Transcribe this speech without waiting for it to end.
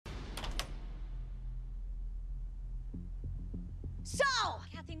So,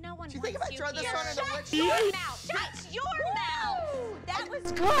 Kathy, no one Do you think if I throw this here. on the Shut witch? your mouth! Shut your mouth! that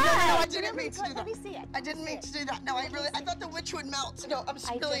was good. No, I didn't mean to do that. Let me see it. I didn't mean to do that. No, I thought the witch would melt. No,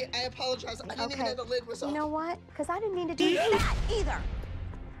 I apologize. I didn't even know the lid was off. You know what? Because I didn't mean to do that either.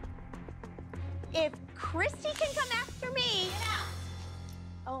 If Christy can come after me.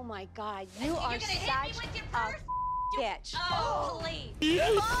 Oh my God, you are such a bitch. Oh, please.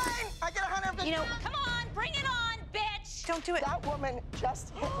 Fine! I get 150. You know, Come on, bring it on, bitch! don't do it. That woman just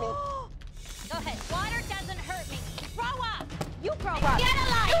hit me. Go ahead. Water doesn't hurt me. Grow up! You grow up. Get a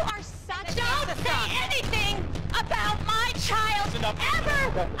life! You are such Don't say anything about my child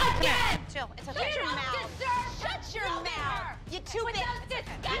ever again! Jill, it's okay. You don't deserve Shut your to mouth. You're too with big.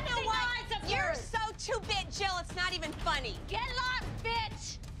 those You know disgusting what? eyes of You're yours. so too big, Jill. It's not even funny. Get lost,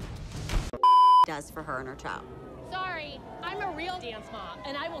 bitch! Does for her and her child. Sorry, I'm a real dance mom,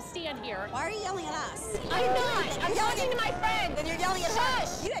 and I will stand here. Why are you yelling at us? I'm not. I'm talking to my friend. Then you're yelling at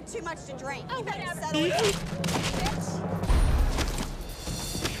her. You had too much to drink. Oh, You better whatever. settle it. Bitch.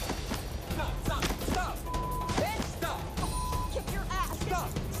 Stop! Bitch. Stop! Kick your ass. Stop!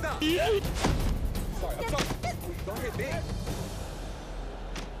 Sorry, I'm sorry. Don't hit me.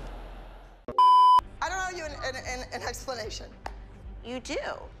 I don't owe you an explanation. You do.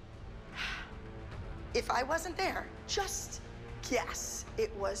 If I wasn't there, just guess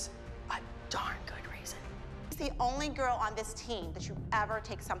it was a darn good reason. She's the only girl on this team that you ever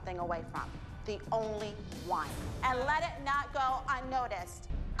take something away from. The only one. And let it not go unnoticed.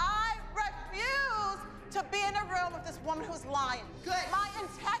 I refuse to be in a room with this woman who's lying. Good. My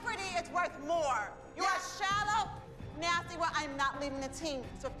integrity is worth more. You are shallow, nasty, well, I'm not leaving the team.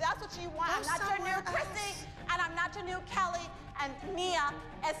 So if that's what you want, Go I'm not your new somewhere Chrissy, else. and I'm not your new Kelly, and Nia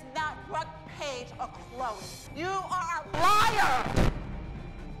is not Brooke, Paige, or Chloe. You are a liar!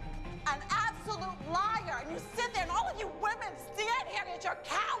 An absolute liar. And you sit there, and all of you women stand here and you're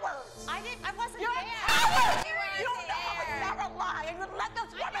cowards. I wasn't You're there. cowards! You You weren't know I would there. never lie, and you let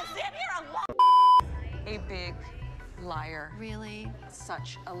this woman stand here and lie. A big liar. Really?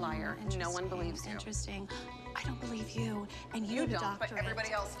 Such a liar. No one believes you. Interesting. I don't believe you, and You the don't, but doctorate.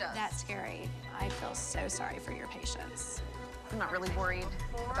 everybody else does. That's scary. I feel so sorry for your patients. I'm not really worried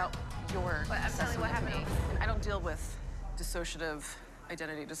about your assessment of me. I don't deal with dissociative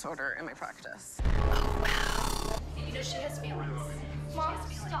identity disorder in my practice. You know, she has feelings. Mom,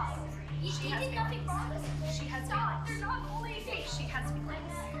 stop. She has did nothing wrong. She has Stop. feelings. They're not bullying me. She has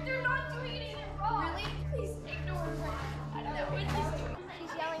feelings. They're not doing anything wrong. Really? Please ignore her. I don't know.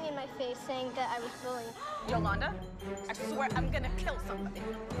 She's yelling in my face saying that I was bullying. Yolanda, I swear I'm gonna kill somebody.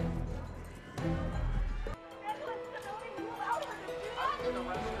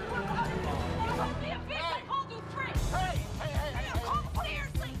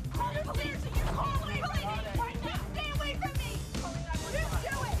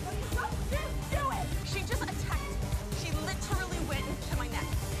 She just attacked me. She literally went into my neck.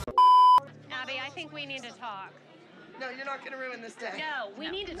 Abby, I think we need to talk. No, you're not gonna ruin this day. No, we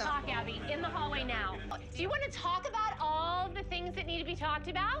need to talk, Abby, in the hallway now. Do you want to talk about all the things that need to be talked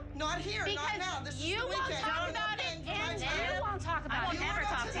about? Not here, Because not now. This is you the won't weekend. talk You're not about it, paying for my and time. you won't talk about it. You are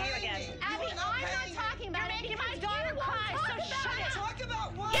not paying me. Abby, You are not I'm not paying talking me. about it because my daughter cries, so shut it. Talk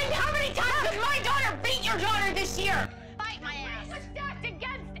about what? And how many times has my daughter beat your daughter this year? Fight my ass. I was stacked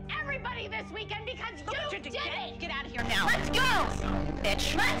against everybody this weekend because you did it. Get out of here now. Let's go!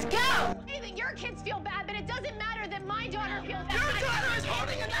 Bitch. Let's go! Hey, that your kids feel bad, but it doesn't matter that my daughter feels bad. Your daughter is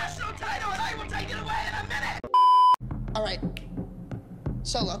holding a national title, and I will take it away in a minute. All right,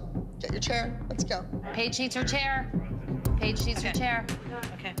 Solo, get your chair. Let's go. Paige needs her chair. Paige needs her chair.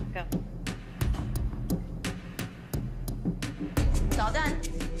 Okay, go. It's all done.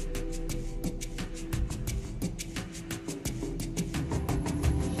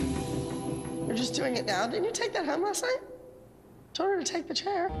 You're just doing it now. Didn't you take that home last night? Told her to take the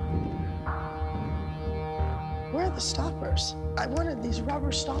chair. Where are the stoppers? I wanted these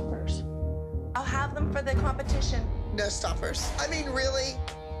rubber stoppers. I'll have them for the competition. No stoppers. I mean, really?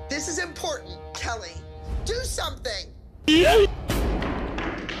 This is important, Kelly. Do something. Done.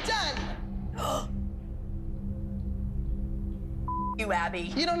 You,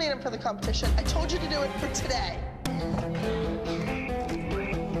 Abby. You don't need them for the competition. I told you to do it for today.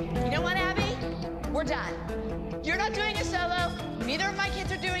 You know what, Abby? We're done. You're not doing a solo. Neither of my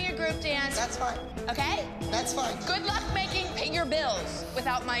kids are doing a group dance. That's fine. Okay? That's fine. Good luck paying your bills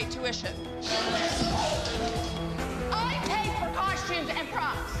without my tuition. I pay for costumes and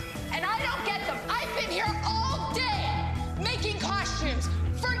props, and I don't get them. I've been here all day making costumes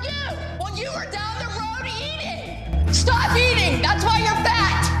for you while you were down the road eating. Stop eating! That's why you're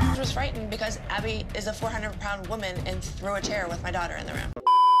fat! I was frightened because because Abby is a 400-pound woman and threw a chair with my daughter in the room.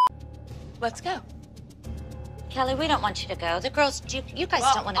 Let's go. Kelly, we don't want you to go. The girls, you guys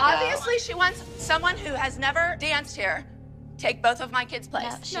don't want to go. Obviously, she wants someone who has never danced here take both of my kids'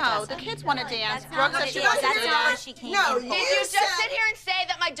 place. No, the kids want to dance. Brooke said she That's wants to not why dance. she came. No, Did you just sit here and say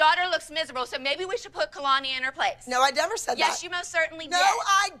that my daughter looks miserable, so maybe we should put Kalani in her place? No, I never said that. Yes, you most certainly did. No,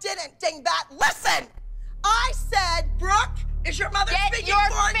 I didn't, dingbat. Listen! I said, Brooke, is your mother Get speaking your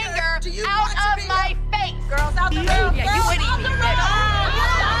for you? finger Do you out want to of be my here? face! Girls, out the room. Yeah, you Girls, wouldn't out even the get room.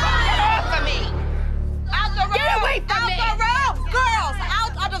 Get off of me! Out the room. Get away from me! Out the room. Girls,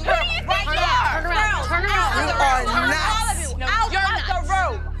 out of the room. Right now. Turn around. Turn around. You are nuts. All of you, No, out you're of the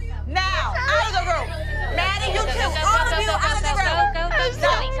room. Now, out of the room. Maddie, you too. All of you out of the room.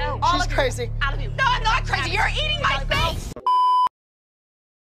 Go. All She's of you. crazy. Out of you. No, I'm not crazy. You're eating my face!